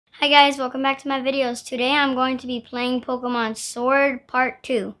Hi guys, welcome back to my videos. Today I'm going to be playing Pokemon Sword Part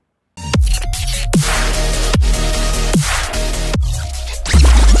 2.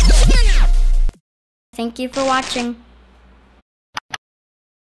 Thank you for watching.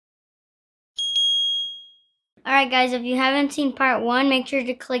 Alright guys, if you haven't seen Part 1, make sure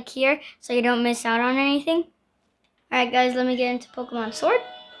to click here so you don't miss out on anything. Alright guys, let me get into Pokemon Sword.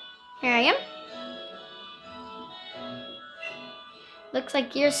 Here I am. Looks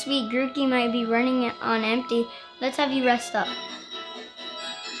like your sweet Grookey might be running it on empty. Let's have you rest up.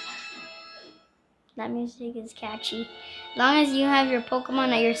 That music is catchy. As long as you have your Pokemon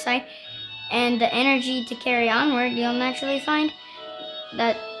at your side and the energy to carry onward, you'll naturally find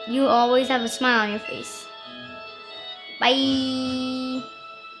that you always have a smile on your face. Bye!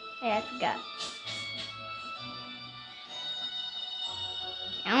 Hey, I forgot.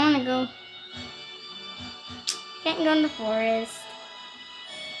 I wanna go. Can't go in the forest.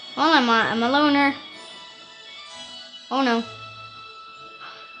 Well, I'm a loner. Oh no.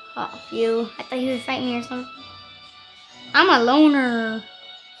 Oh, phew. I thought he would fight me or something. I'm a loner.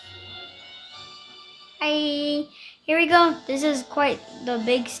 Hi. Here we go. This is quite the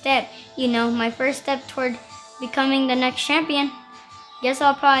big step. You know, my first step toward becoming the next champion. Guess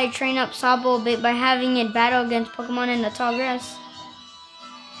I'll probably train up Sobble a bit by having it battle against Pokemon in the tall grass.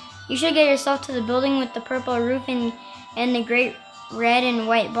 You should get yourself to the building with the purple roof and the great red and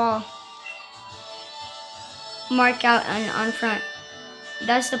white ball. Mark out on front.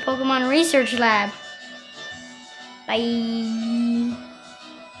 That's the Pokemon Research Lab. Bye.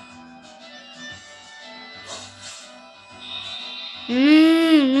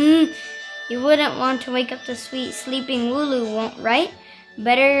 You wouldn't want to wake up the sweet sleeping Wooloo, right?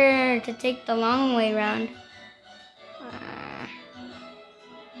 Better to take the long way round.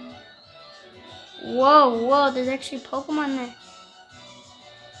 Whoa, there's actually Pokemon there.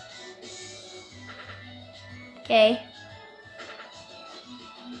 Okay.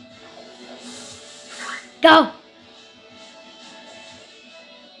 Go!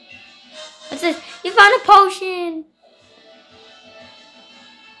 What's this? You found a potion!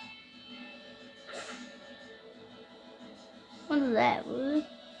 What is that?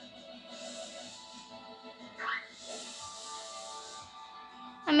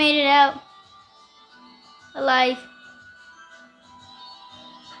 I made it out. Alive.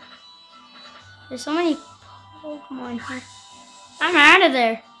 There's so many Pokemon here. I'm out of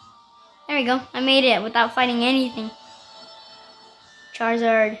there. There we go. I made it without fighting anything.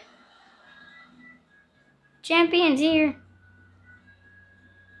 Charizard. Champion's here.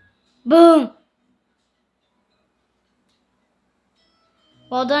 Boom.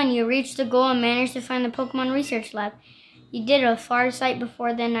 Well done. You reached the goal and managed to find the Pokemon Research Lab. You did a far sight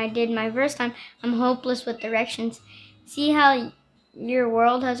before than I did my first time. I'm hopeless with directions. See how your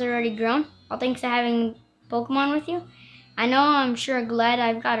world has already grown? All thanks to having Pokemon with you? I know I'm sure glad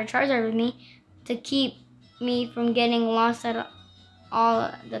I've got a Charizard with me to keep me from getting lost at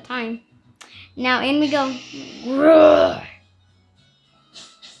all the time. Now in we go. Roar!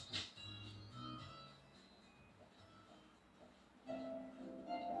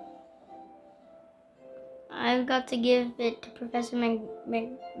 I've got to give it to Professor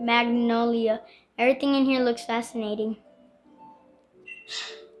Magnolia. Everything in here looks fascinating.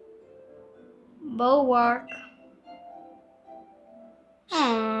 Bulwark.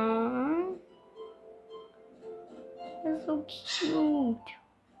 Aww. That's so cute.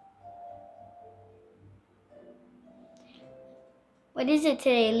 What is it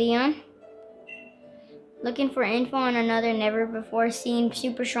today, Leon? Looking for info on another never before seen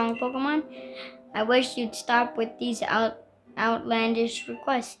super strong Pokemon? I wish you'd stop with these outlandish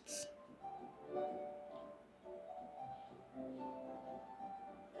requests.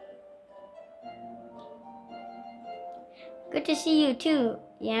 Good to see you too,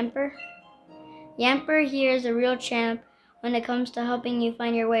 Yamper. Yamper here is a real champ when it comes to helping you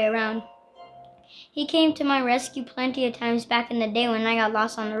find your way around. He came to my rescue plenty of times back in the day when I got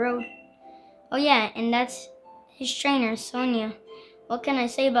lost on the road. Oh yeah, and that's his trainer, Sonia. What can I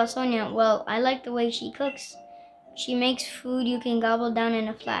say about Sonia? Well, I like the way she cooks. She makes food you can gobble down in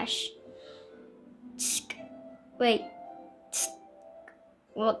a flash. Tsk. Wait. Tsk.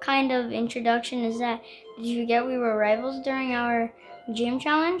 What kind of introduction is that? Did you forget we were rivals during our gym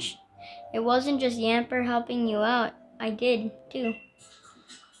challenge? It wasn't just Yamper helping you out. I did, too.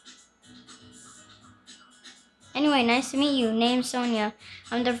 Anyway, nice to meet you. Name's Sonia.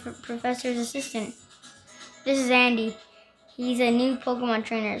 I'm the professor's assistant. This is Andy. He's a new Pokemon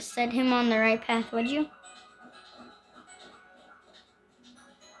trainer. Set him on the right path, would you?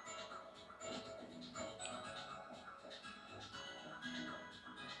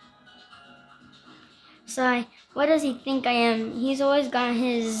 Sigh, what does he think I am? He's always got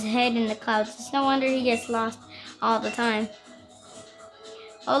his head in the clouds. It's no wonder he gets lost all the time.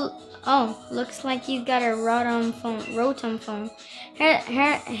 Oh, looks like you've got a Rotom phone.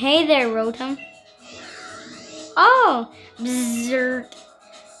 Hey there, Rotom. Oh, bzzzt.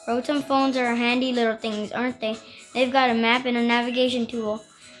 Rotom phones are handy little things, aren't they? They've got a map and a navigation tool.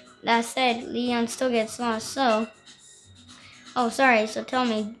 That said, Leon still gets lost, so... Oh, sorry, so tell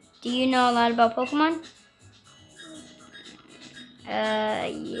me, do you know a lot about Pokemon? Yeah,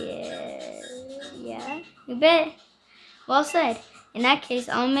 you bet. Well said. In that case,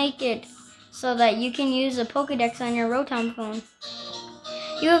 I'll make it so that you can use the Pokedex on your Rotom phone.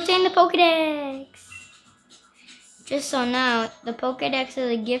 You obtained the Pokedex! Just so now, the Pokedex is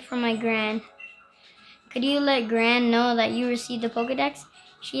a gift from my Gran. Could you let Gran know that you received the Pokedex?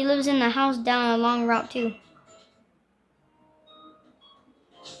 She lives in the house down a long route too.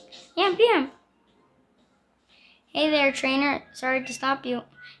 Yamp yamp! Hey there, trainer. Sorry to stop you.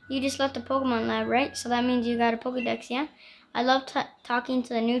 You just left the Pokemon lab, right? So that means you got a Pokedex, yeah? I love talking to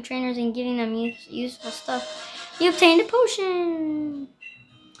the new trainers and giving them useful stuff. You obtained a potion!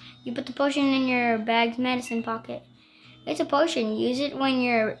 You put the potion in your bag's medicine pocket. It's a potion. Use it when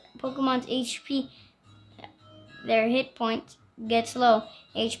your Pokemon's HP, their hit points, gets low.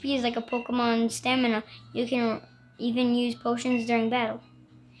 HP is like a Pokemon's stamina. You can even use potions during battle.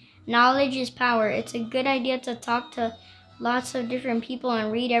 Knowledge is power. It's a good idea to talk to lots of different people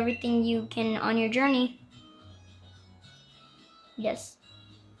and read everything you can on your journey. Yes.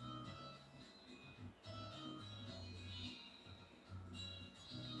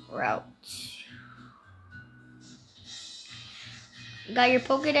 Route. Got your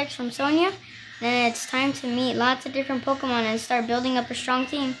Pokedex from Sonia? Then it's time to meet lots of different Pokemon and start building up a strong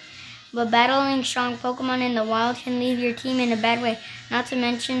team. But battling strong Pokemon in the wild can leave your team in a bad way, not to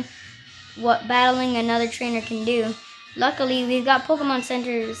mention what battling another trainer can do. Luckily, we've got Pokemon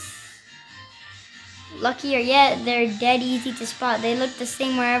centers. Luckier yet, they're dead easy to spot. They look the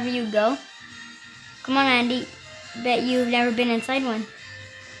same wherever you go. Come on, Andy. Bet you've never been inside one.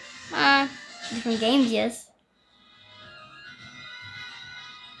 Different games, yes.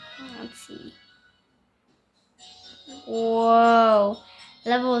 Let's see. Whoa.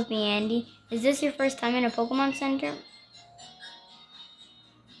 Level with me, Andy. Is this your first time in a Pokemon Center?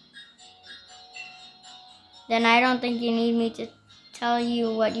 Then I don't think you need me to tell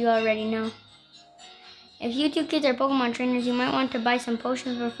you what you already know. If you two kids are Pokemon trainers, you might want to buy some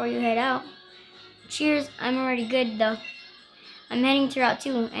potions before you head out. Cheers, I'm already good though. I'm heading to Route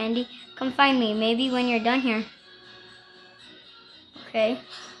 2, Andy. Come find me, maybe when you're done here. Okay.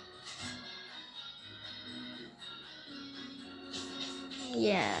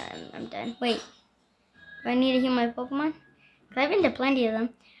 Yeah, I'm done. Wait, do I need to heal my Pokemon? 'Cause I've been to plenty of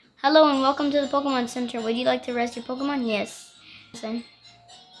them. Hello and welcome to the Pokemon Center. Would you like to rest your Pokemon? Yes. Listen.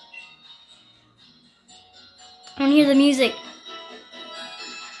 I want to hear the music.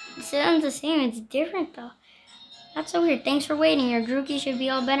 It sounds the same. It's different though. That's so weird. Thanks for waiting. Your Grookey should be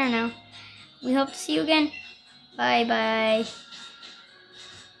all better now. We hope to see you again. Bye bye.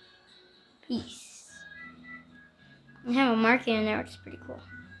 Peace. I have a market in there, which is pretty cool.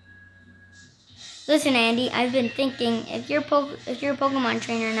 Listen, Andy, I've been thinking, if you're a Pokemon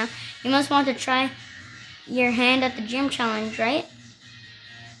trainer now, you must want to try your hand at the gym challenge, right?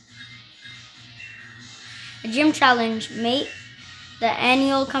 The gym challenge, mate. The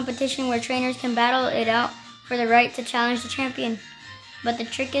annual competition where trainers can battle it out for the right to challenge the champion. But the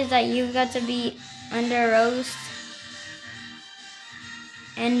trick is that you've got to be under oath,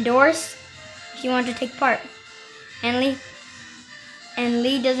 endorsed, if you want to take part. And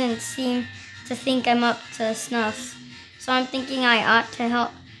Lee doesn't seem to think I'm up to snuff. So I'm thinking I ought to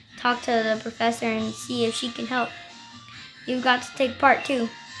talk to the professor and see if she can help. You've got to take part too.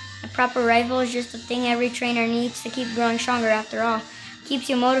 A proper rival is just a thing every trainer needs to keep growing stronger after all. Keeps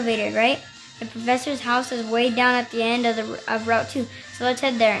you motivated, right? The professor's house is way down at the end of Route 2, so let's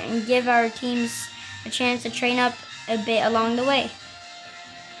head there and give our teams a chance to train up a bit along the way.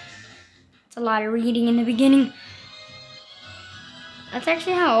 It's a lot of reading in the beginning. That's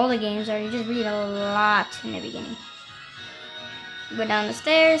actually how all the games are. You just read a lot in the beginning. Go down the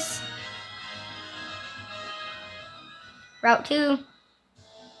stairs. Route 2.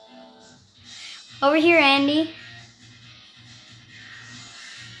 Over here, Andy.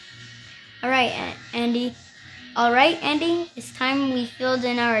 Alright, Andy. Alright, Andy. It's time we filled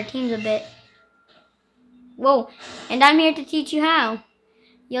in our teams a bit. Whoa, and I'm here to teach you how.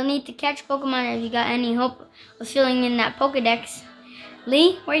 You'll need to catch Pokemon if you got any hope of filling in that Pokedex.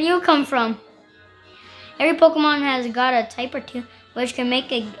 Lee, where do you come from? Every Pokemon has got a type or two. which can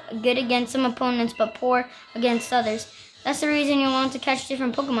make it good against some opponents but poor against others. That's the reason you want to catch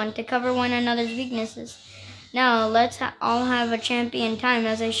different Pokemon, to cover one another's weaknesses. Now, let's all have a champion time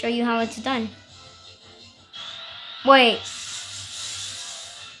as I show you how it's done. Wait.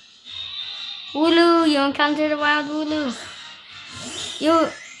 Wooloo, you encountered a wild Wooloo.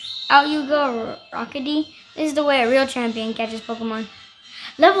 Out you go, Rockety. This is the way a real champion catches Pokemon.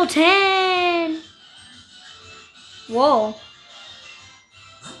 Level 10! Whoa.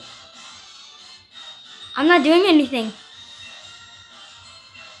 I'm not doing anything.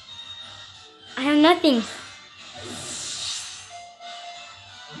 I have nothing.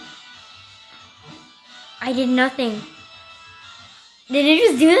 I did nothing. Did it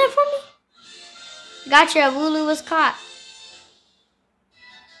just do that for me? Gotcha, Wooloo was caught.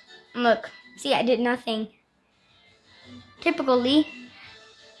 Look, see, I did nothing. Typically,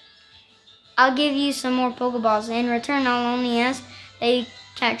 I'll give you some more Pokeballs. In return, I'll only ask that you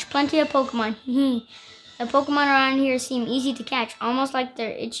catch plenty of Pokemon. The Pokemon around here seem easy to catch, almost like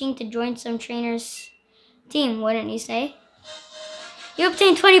they're itching to join some trainer's team, wouldn't you say? You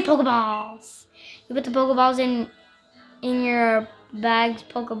obtained 20 Pokeballs. You put the Pokeballs in your bag's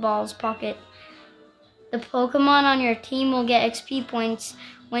Pokeballs pocket. The Pokemon on your team will get XP points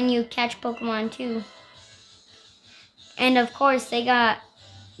when you catch Pokemon too. And of course, they get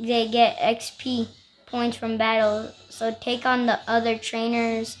XP points from battle. So take on the other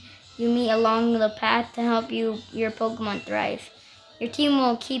trainers you meet along the path to help your Pokemon thrive. Your team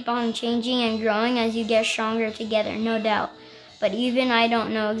will keep on changing and growing as you get stronger together, no doubt. But even I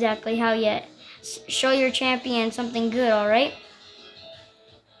don't know exactly how yet. Show your champion something good, alright?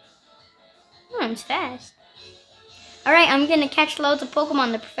 I'm fast. Alright, I'm gonna catch loads of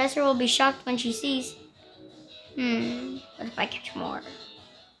Pokemon. The professor will be shocked when she sees. What if I catch more?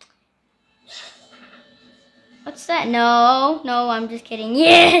 What's that? No, I'm just kidding.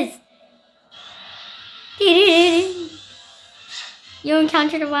 Yes! You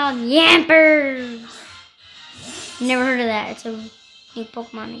encountered a wild Yamper! Never heard of that. It's a new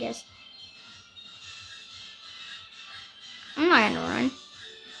Pokemon, I guess. I'm not gonna run.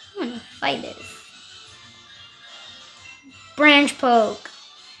 I'm gonna fight this. Branch Poke.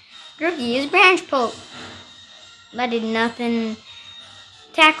 Grookey is Branch Poke. That did nothing.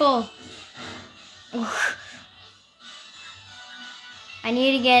 Tackle. Oof. I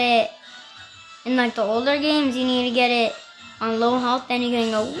need to get it. In like the older games, you need to get it on low health, then you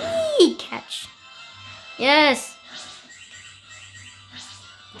can go wee catch. Yes.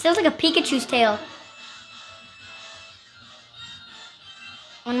 It sounds like a Pikachu's tail.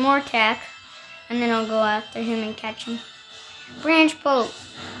 One more attack, and then I'll go after him and catch him. Branch Poke.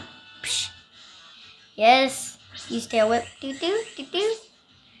 Psh. Yes. Use tail whip. Do do do do.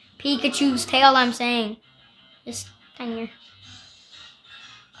 Pikachu's tail, I'm saying. Just tinier.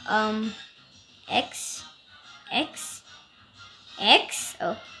 X.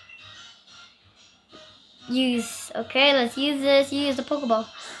 Oh. Use. Okay, let's use this. Use the Pokeball.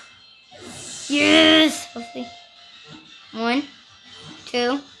 Yes. Hopefully. 1,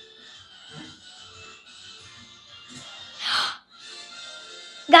 2.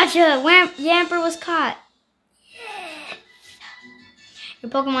 Gotcha! Yamper was caught. Yes.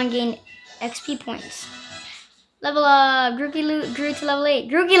 Your Pokemon gained XP points. Level up. Grookey grew to level 8.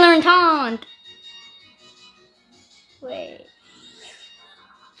 Grookey learned Taunt. Wait.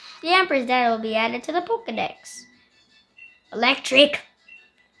 Yamper's data will be added to the Pokedex. Electric.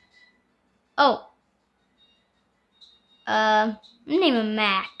 Oh. Name him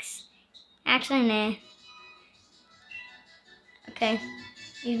Max. Actually, nah. Okay.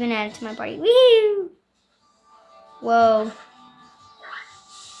 He's been added to my party. Woo! Whoa.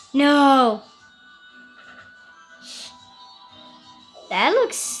 No. That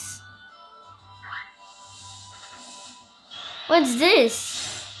looks... What's this?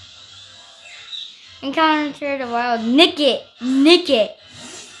 Encountered a wild Nickit. Nickit.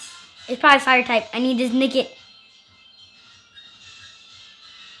 It's probably fire type. I need this Nickit.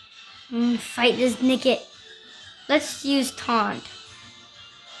 Fight this Nickit. Let's use Taunt.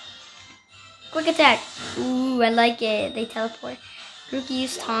 Quick attack. Ooh, I like it. They teleport. Grookey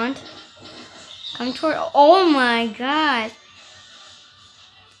use Taunt. Come toward. Oh my god.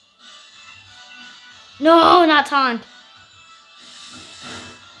 No, not Taunt.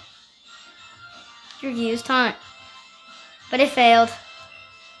 Grookey used Taunt. But it failed.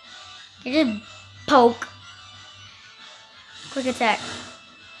 You just poke. Quick attack.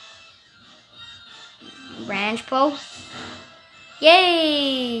 Branch Poke.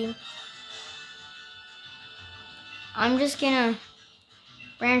 Yay! I'm just gonna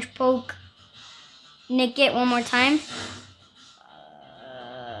Branch Poke Nickit one more time.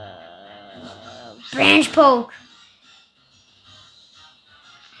 Branch poke.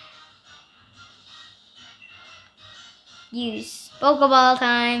 Use Pokeball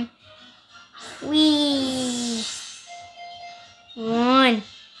time. Wee. 1,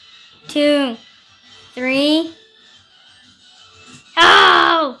 2, 3.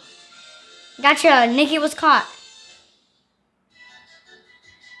 Oh! Gotcha. Nikki was caught.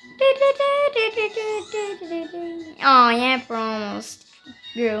 Oh, yeah, almost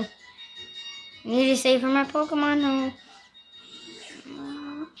grew. Need to save for my Pokemon though.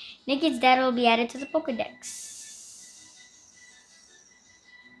 Nikki's data will be added to the Pokedex.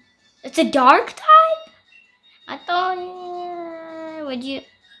 It's a dark type? I thought, would you?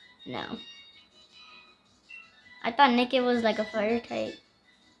 No. I thought Nikki was like a fire type.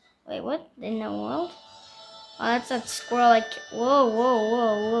 Wait, what? In the world? Oh, that's that squirrel like, whoa, whoa,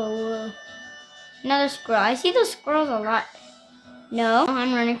 whoa, whoa, whoa. Another squirrel. I see those squirrels a lot. No,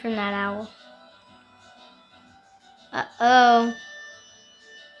 I'm running from that owl. Uh-oh.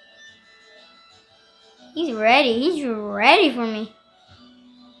 He's ready. He's ready for me.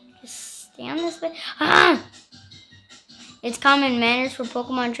 Just stay on this way. Ah! It's common manners for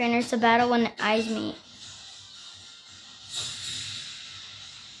Pokemon trainers to battle when the eyes meet.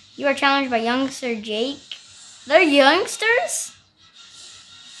 You are challenged by youngster Jake. They're youngsters?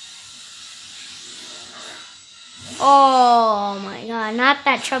 Oh my god, not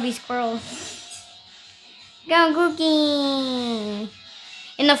that chubby squirrel. Go, Gookie!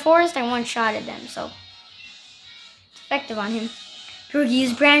 In the forest, I one-shotted them, so it's effective on him. Grookey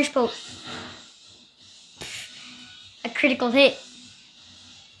used Branch Poke. A critical hit.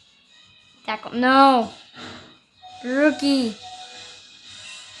 Tackle. No! Grookey.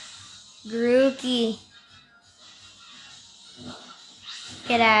 Grookey.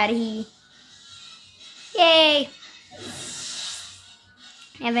 Get out of here. Yay!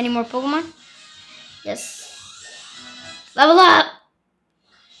 Have any more Pokemon? Yes. Level up!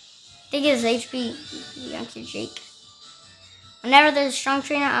 Think his HP. Youngster Jake. Whenever there's a strong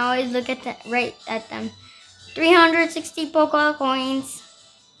trainer, I always look at right at them. 360 Pokemon coins.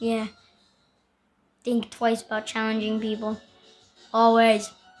 Yeah. Think twice about challenging people.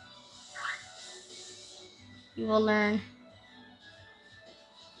 Always. You will learn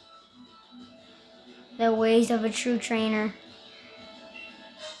the ways of a true trainer.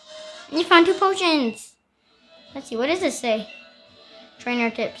 You found 2 potions. Let's see, what does this say? Trainer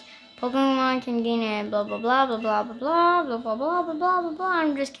tips. Pokemon can gain a blah blah blah blah blah blah blah blah blah blah blah blah blah blah.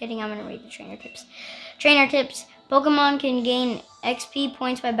 I'm just kidding. I'm gonna read the trainer tips. Trainer tips. Pokemon can gain XP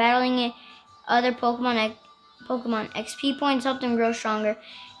points by battling other Pokemon. XP points help them grow stronger,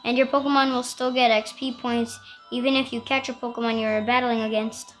 and your Pokemon will still get XP points even if you catch a Pokemon you're battling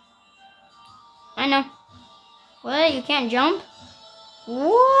against. I know. What? You can't jump?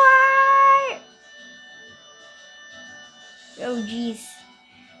 What? Oh, jeez.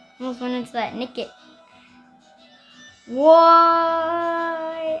 Almost went into that Nickit. What?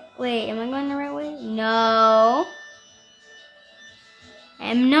 Wait, am I going the right way? No.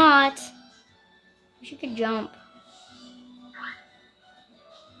 I'm not. I wish you could jump.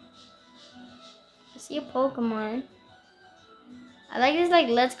 I see a Pokemon. I like this like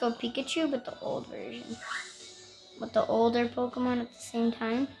Let's Go Pikachu, but the old version. With the older Pokemon at the same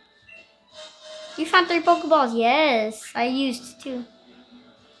time. You found 3 Pokeballs. Yes, I used 2.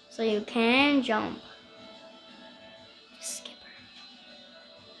 So you can jump. Just skip her.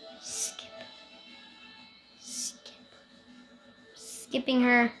 Skip. Skip. Skipping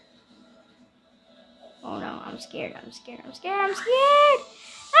her. Oh no, I'm scared. I'm scared. I'm scared. I'm scared.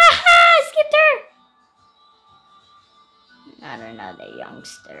 Aha! I skipped her. Not another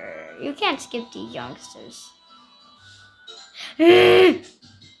youngster. You can't skip these youngsters.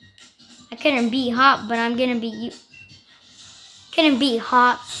 I couldn't beat Hop, but I'm gonna beat you. Couldn't beat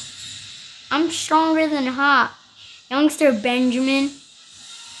Hop. I'm stronger than Hop. Youngster Benjamin.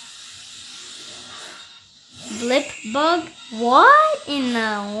 Blip Bug? What in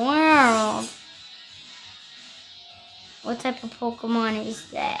the world? What type of Pokemon is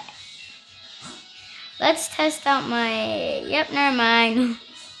that? Let's test out my... Yep, never mind.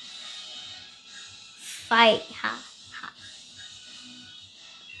 Fight. Ha.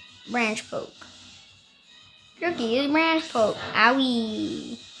 Branch Poke. Grookey, use Branch Poke.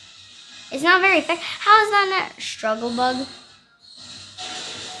 Owie. It's not very effective. How is that not Struggle Bug?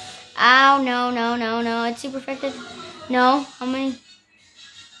 Ow, no, no, no, no. It's super effective. No, how many?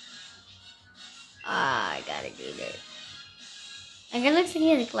 I gotta do that. Like it looks like he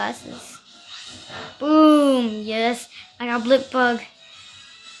has glasses. Boom, yes. I got Blip Bug.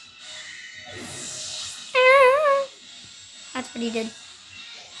 That's what he did.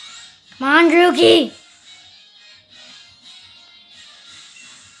 Come on, Druki.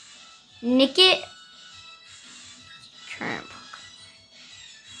 Nickit. Current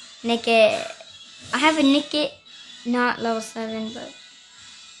Pokemon. Nickit. I have a Nickit, not level 7, but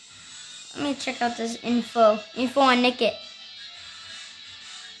let me check out this info. Info on Nickit.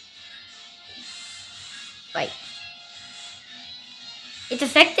 Right. It's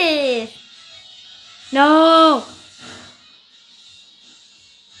effective. No.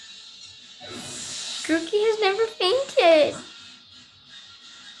 Grookey has never fainted.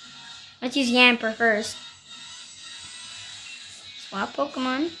 Let's use Yamper first. Swap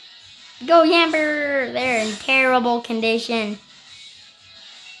Pokemon. Go Yamper! They're in terrible condition.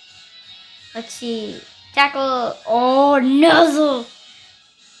 Let's see. Tackle. Oh, Nuzzle.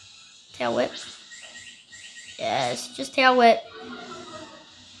 Tail Whip. Yes, just Tail Whip.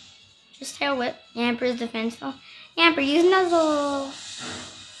 Just Tail Whip. Yamper's defensive. Yamper, use Nuzzle.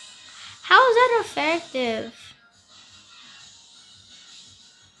 How is that effective?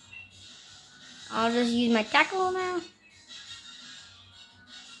 I'll just use my Tackle now.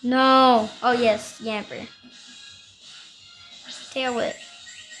 No. Oh, yes, Yamper. Tail Whip.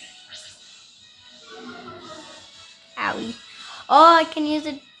 Owie. Oh, I can use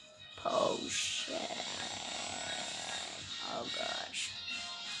a potion. Oh, gosh.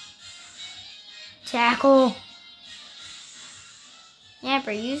 Tackle.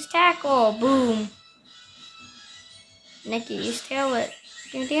 Yamper, use Tackle. Boom. Nicky, use Tail Whip.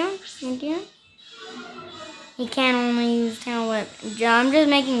 Down. He can only use Tail Whip. I'm just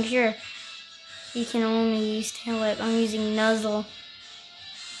making sure he can only use Tail Whip. I'm using Nuzzle.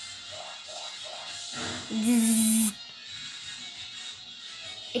 Zzz.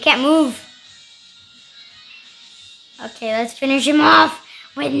 It can't move. Okay, let's finish him off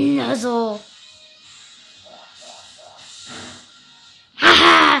with Nuzzle.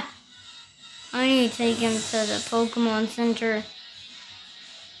 Haha! I need to take him to the Pokemon Center.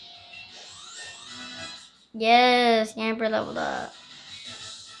 Yes, Yamper leveled up.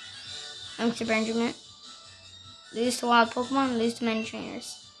 Thanks to Benjamin. Lose to wild Pokemon, lose to many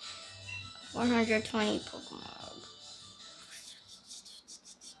trainers. 120 Pokemon.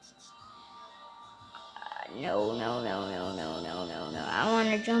 No. I want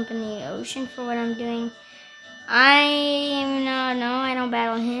to jump in the ocean for what I'm doing. No, I don't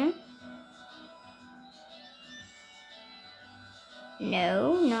battle him.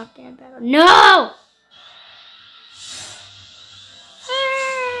 No, not gonna battle. No!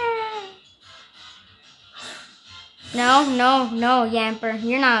 No, Yamper.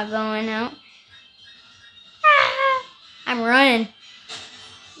 You're not going out. I'm running.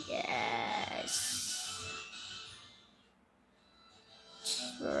 Yes.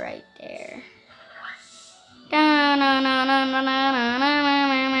 Right there.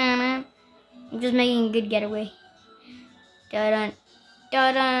 I'm just making a good getaway. Da-dun.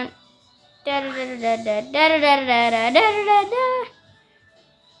 Da-dun. Da-da-da-da-da-da-da-da-da-da-da-da.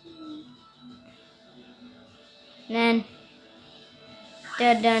 Then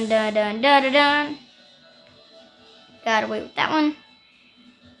dun. Got away with that one.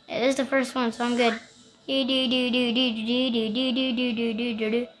 It is the first one, so I'm good.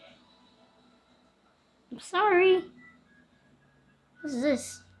 I'm sorry. What is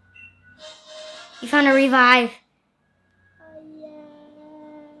this? You found a revive.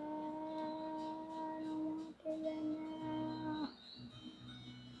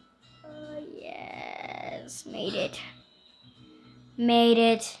 Oh yes, made it.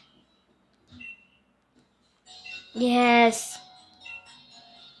 Yes.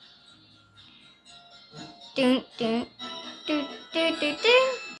 Dun.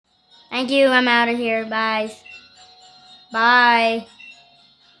 Thank you. I'm out of here. Bye.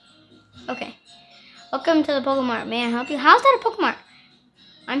 Okay. Welcome to the Pokemart. May I help you? How's that a Pokemart?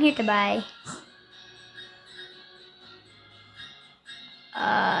 I'm here to buy.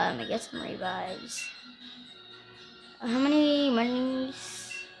 Let me get some revives. How many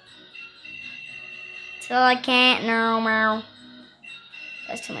monies? Till I can't. No.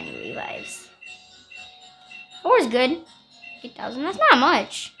 That's too many revives. 4 is good. 8,000. That's not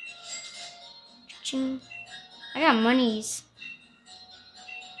much. Cha-ching. I got monies.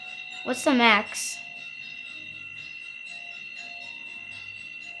 What's the max?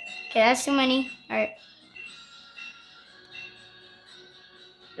 Okay, that's too many. Alright.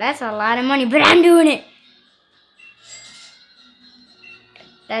 That's a lot of money, but I'm doing it.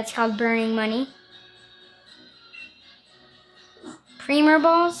 That's called burning money. Premier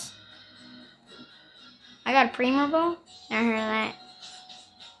balls? I got a Premier ball? Never heard of that.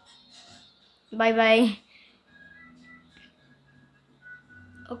 Bye.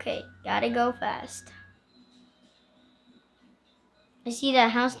 Okay, gotta go fast. I see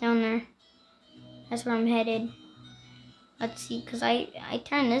that house down there. That's where I'm headed. Let's see, because I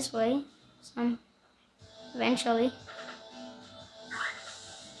turn this way. So eventually.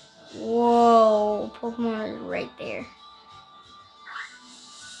 Whoa, Pokemon is right there.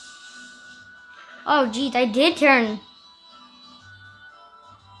 Oh, geez, I did turn.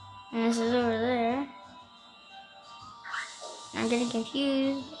 And this is over there. I'm getting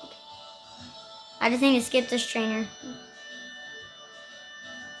confused. I just need to skip this trainer.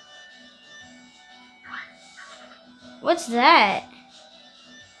 What's that?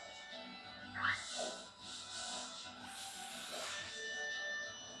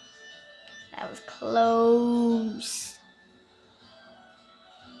 That was close.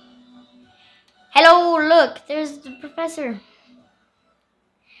 Hello, look, there's the professor.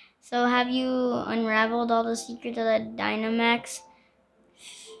 So have you unraveled all the secrets of the Dynamax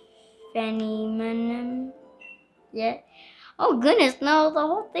phenomenon yet? Oh goodness, no, the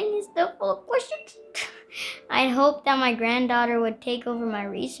whole thing is still full of questions. I'd hoped that my granddaughter would take over my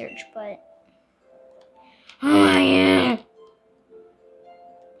research, but... Oh yeah.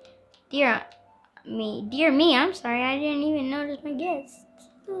 Dear me, I'm sorry, I didn't even notice my guests.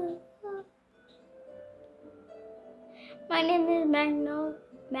 My name is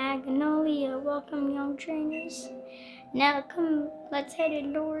Magnolia. Welcome, young trainers. Now come, let's head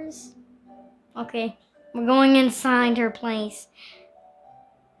indoors. Okay, we're going inside her place.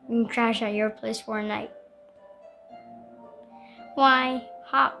 We can crash at your place for a night. Why,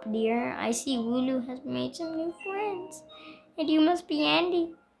 Hop, dear, I see Wooloo has made some new friends. And you must be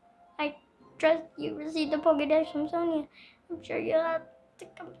Andy. I trust you received the Pokédex from Sonia. I'm sure you'll have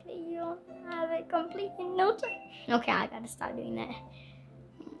it complete in no time. Okay, I gotta stop doing that.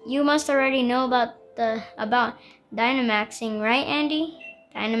 You must already know about Dynamaxing, right, Andy?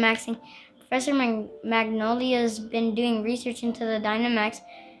 Dynamaxing. Professor Magnolia's been doing research into the Dynamax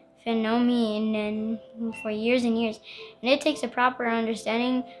phenomenon for years and years, and it takes a proper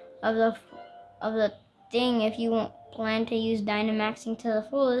understanding of the thing if you won't plan to use Dynamaxing to the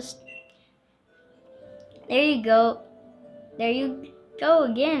fullest. There you go. There you go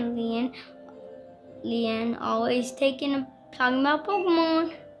again, Leanne, always talking about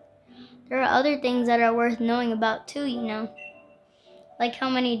Pokemon. There are other things that are worth knowing about too, you know. Like how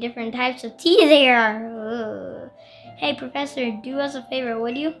many different types of tea there are. Ugh. Hey, Professor, do us a favor,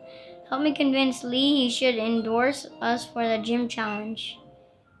 would you? Help me convince Lee he should endorse us for the gym challenge.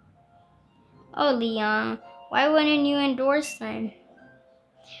 Oh, Leon, why wouldn't you endorse them?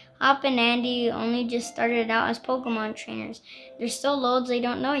 Hop and Andy only just started out as Pokemon trainers. There's still loads they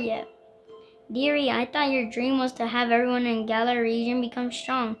don't know yet. Dearie, I thought your dream was to have everyone in Galar region become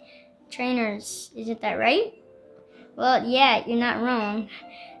strong trainers. Isn't that right? Well, yeah, you're not wrong.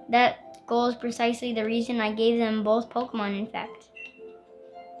 That goal is precisely the reason I gave them both Pokemon, in fact.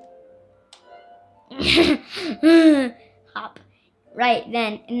 Hop. Right,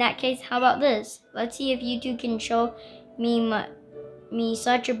 then, in that case, how about this? Let's see if you two can show me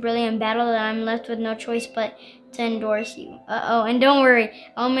such a brilliant battle that I'm left with no choice but to endorse you. Uh-oh, and don't worry,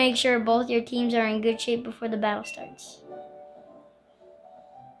 I'll make sure both your teams are in good shape before the battle starts.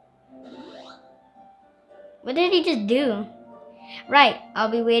 What did he just do? Right, I'll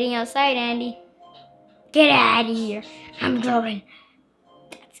be waiting outside, Andy. Get out of here. I'm going.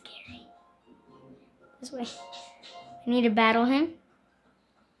 That's scary. This way. I need to battle him.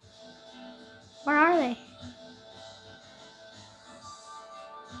 Where are they?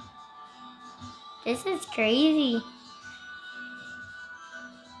 This is crazy.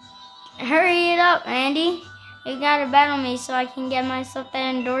 Hurry it up, Andy. You gotta battle me so I can get myself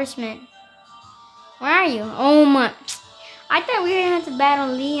that endorsement. Where are you? Oh my. I thought we were gonna have to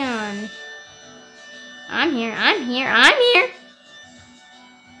battle Leon. I'm here.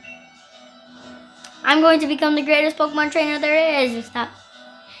 I'm going to become the greatest Pokemon trainer there is. Stop.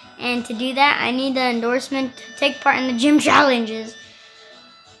 And to do that, I need the endorsement to take part in the gym challenges.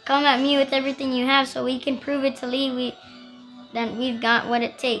 Come at me with everything you have so we can prove it to Lee that we've got what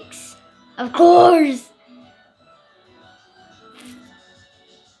it takes. Of course!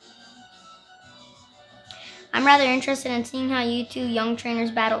 I'm rather interested in seeing how you two young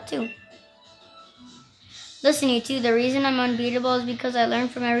trainers battle too. Listen, you two, the reason I'm unbeatable is because I learn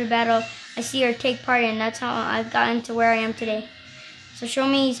from every battle I see or take part in. That's how I've gotten to where I am today. So show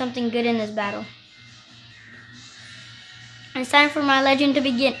me something good in this battle. It's time for my legend to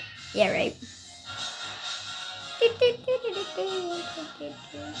begin. Yeah, right.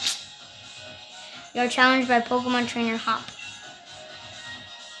 You're challenged by Pokemon Trainer Hop.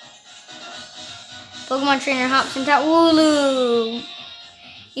 Pokemon Trainer Hop sent out Wooloo.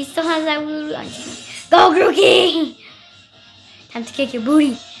 He still has that voodoo. Go, Grookey! Time to kick your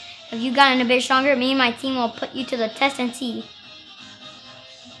booty. Have you gotten a bit stronger? Me and my team will put you to the test and see.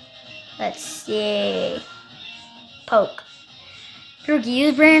 Let's see. Poke. Grookey,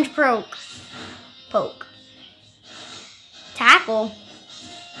 use branch poke. Poke. Tackle.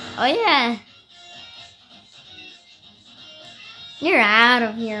 Oh yeah. You're out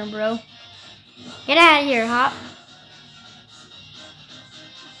of here, bro. Get out of here, Hop.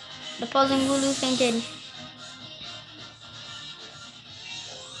 The opposing Wooloo fainted.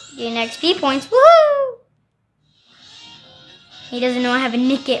 Gain XP points. Woo! He doesn't know I have a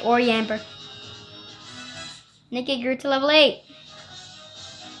Nickit or Yamper. Nickit grew to level 8.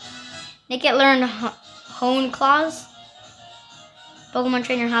 Nickit learned Hone Claws. Pokemon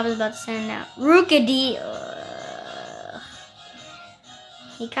Trainer Hop is about to send out Rookidee.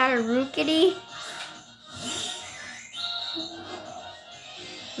 He caught a Rookidee.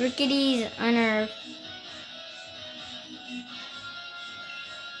 Rookidee's unnerved.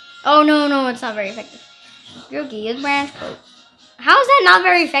 Oh no, it's not very effective. Grookey, use branch poke. How is that not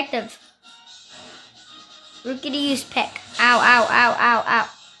very effective? Rookidee use peck. Ow.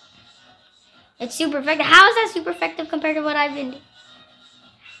 It's super effective. How is that super effective compared to what I've been doing?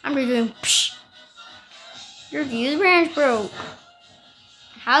 I'm just doing psh. Grookey, use branch poke.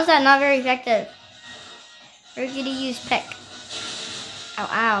 How's that not very effective? Rookidee use peck.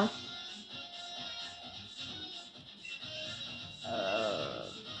 Ow.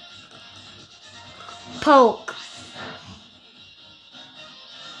 Poke.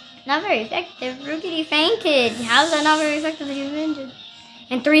 Not very effective. Rookidee fainted. How's that not very effective if you've injured?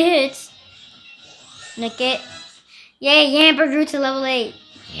 And 3 hits. Nickit. Yay, Yamper grew to level 8.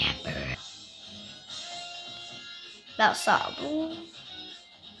 Yamper. About Sobble.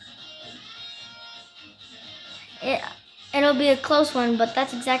 It'll be a close one, but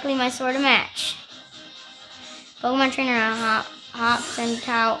that's exactly my sort of match. Pokemon Trainer Hop sent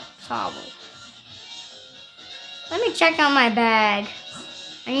out Sobble. Let me check out my bag.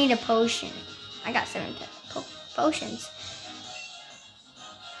 I need a potion. I got 7 potions.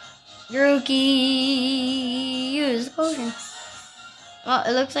 Grookey, use the potion. Well,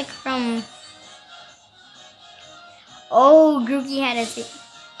 it looks like from... Oh, Grookey had a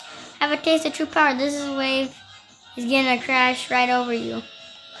have a taste of true power. This is a wave. He's gonna crash right over you.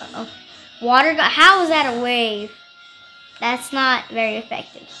 Uh-oh. Water gun. How is that a wave? That's not very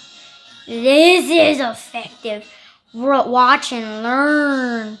effective. This is effective. Watch and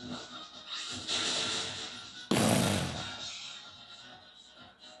learn.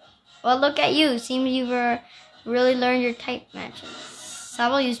 Well, look at you. Seems you've really learned your type matches.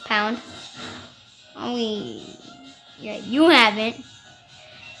 Sobble use pound. Oh, yeah, you haven't.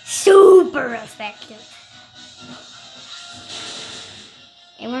 Super effective.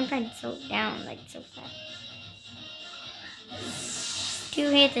 Everyone tried so down, like so fast. 2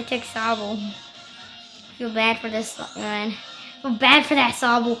 hits, I took Sobble. Feel bad for this man. Feel bad for that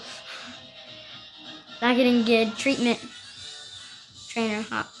Sobble. Not getting good treatment. Trainer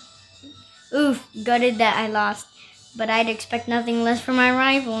Hop. Oof, gutted that I lost. But I'd expect nothing less from my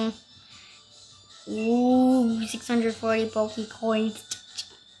rival. Ooh, 640 Pokecoins.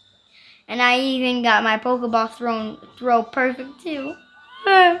 And I even got my Pokeball throw perfect too.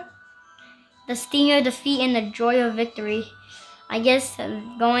 The sting of defeat and the joy of victory. I guess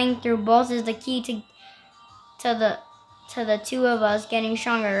going through both is the key to the 2 of us getting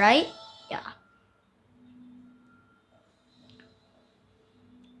stronger, right? Yeah.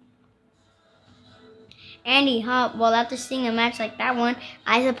 Andy, well, after seeing a match like that one,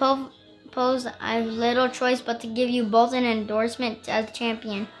 I suppose I have little choice but to give you both an endorsement as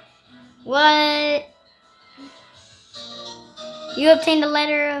champion. What? You obtained a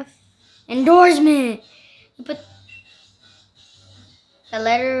letter of endorsement. You put the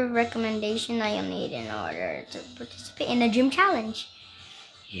letter of recommendation that you'll need in order to participate in the gym challenge.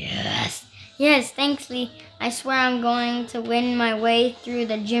 Yes. Yes, thanks, Lee. I swear I'm going to win my way through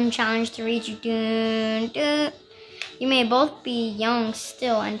the gym challenge to reach you. Dun, dun. You may both be young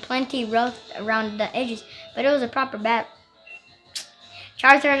still and plenty rough around the edges, but it was a proper battle.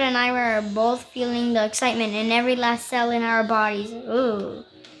 Charizard and I were both feeling the excitement in every last cell in our bodies. Ooh.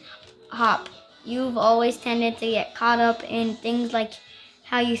 Hop, you've always tended to get caught up in things like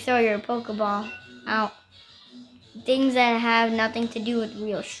how you throw your Pokeball out. Things that have nothing to do with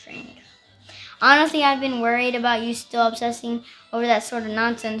real strength. Honestly, I've been worried about you still obsessing over that sort of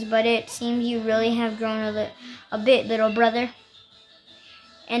nonsense, but it seems you really have grown a bit, little brother.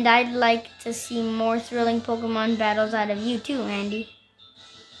 And I'd like to see more thrilling Pokemon battles out of you too, Andy.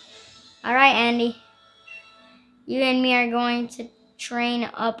 Alright, Andy. You and me are going to train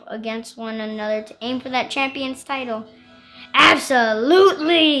up against one another to aim for that champion's title?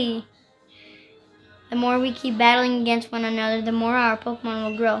 Absolutely! The more we keep battling against one another, the more our Pokemon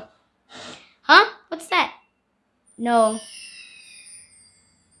will grow. Huh? What's that? No.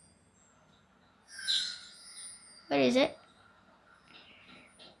 What is it?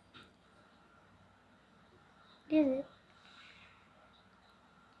 What is it?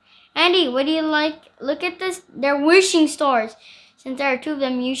 Andy, what do you like? Look at this. They're wishing stars. Since there are 2 of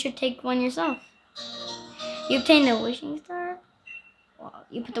them, you should take one yourself. You obtain the wishing star? Well,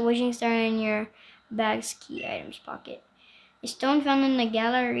 you put the wishing star in your bag's key items pocket. A stone found in the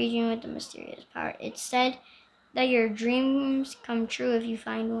Galar region with a mysterious power. It's said that your dreams come true if you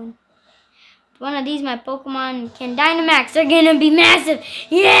find one. With one of these, my Pokemon can Dynamax. They're gonna be massive.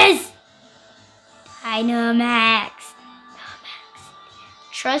 Yes! Dynamax.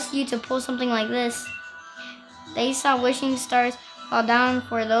 Trust you to pull something like this. They saw wishing stars fall down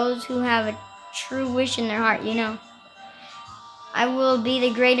for those who have a true wish in their heart, you know. I will be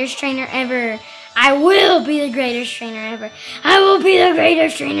the greatest trainer ever. I will be the greatest trainer ever. I will be the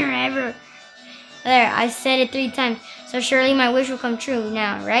greatest trainer ever. There, I said it 3 times, so surely my wish will come true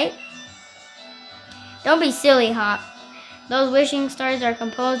now, right? Don't be silly, Hop. Those wishing stars are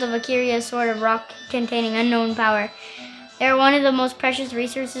composed of a curious sort of rock containing unknown power. They're one of the most precious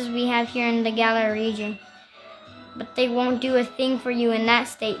resources we have here in the Galar region. But they won't do a thing for you in that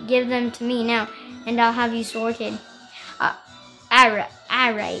state. Give them to me now, and I'll have you sorted.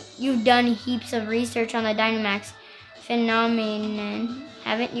 Alright. You've done heaps of research on the Dynamax phenomenon,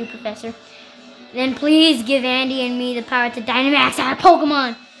 haven't you, Professor? Then please give Andy and me the power to Dynamax our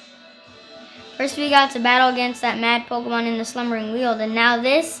Pokemon! First we got to battle against that mad Pokemon in the slumbering wheel, and now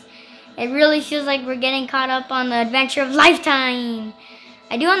this? It really feels like we're getting caught up on the adventure of lifetime.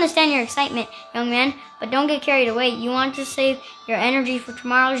 I do understand your excitement, young man, but don't get carried away. You want to save your energy for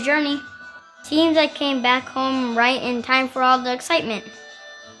tomorrow's journey. Seems I came back home right in time for all the excitement.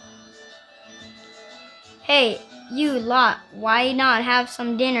 Hey, you lot, why not have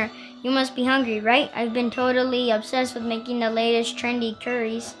some dinner? You must be hungry, right? I've been totally obsessed with making the latest trendy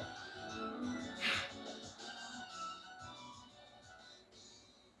curries.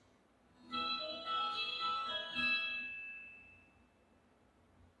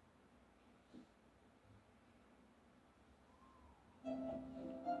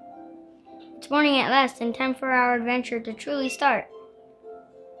 It's morning at last, and time for our adventure to truly start.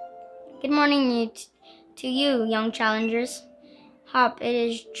 Good morning to you, young challengers. Hop, it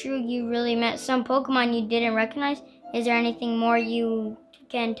is true you really met some Pokemon you didn't recognize. Is there anything more you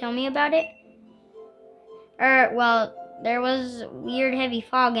can tell me about it? Well, there was weird heavy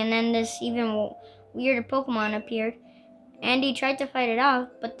fog, and then this even weirder Pokemon appeared. Andy tried to fight it off,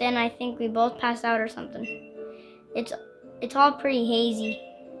 but then I think we both passed out or something. It's all pretty hazy.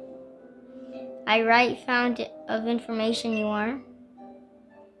 I right fount of information you are.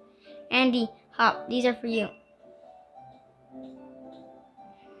 Andy, Hop, these are for you.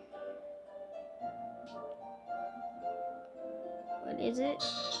 What is it?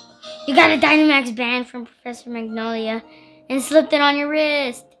 You got a Dynamax band from Professor Magnolia and slipped it on your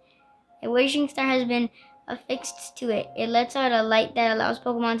wrist. A wishing star has been affixed to it. It lets out a light that allows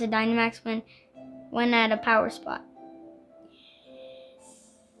Pokemon to Dynamax when at a power spot.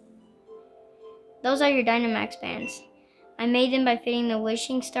 Those are your Dynamax bands. I made them by fitting the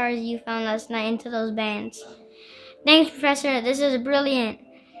wishing stars you found last night into those bands. Thanks, Professor. This is brilliant.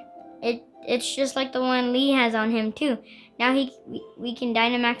 It's just like the one Lee has on him, too. Now we can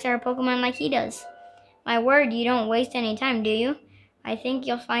Dynamax our Pokemon like he does. My word, you don't waste any time, do you? I think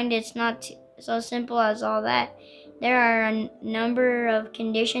you'll find it's not so simple as all that. There are a number of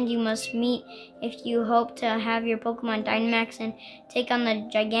conditions you must meet if you hope to have your Pokemon Dynamax and take on the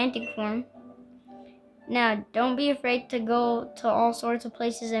gigantic form. Now, don't be afraid to go to all sorts of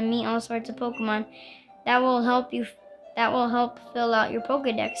places and meet all sorts of Pokemon. That will help fill out your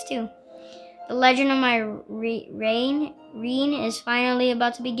Pokedex too. The legend of my reign is finally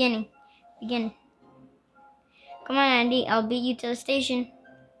about to begin. Come on, Andy, I'll beat you to the station.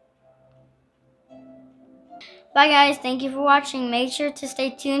 Bye guys, thank you for watching. Make sure to stay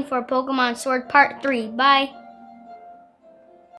tuned for Pokemon Sword Part 3. Bye!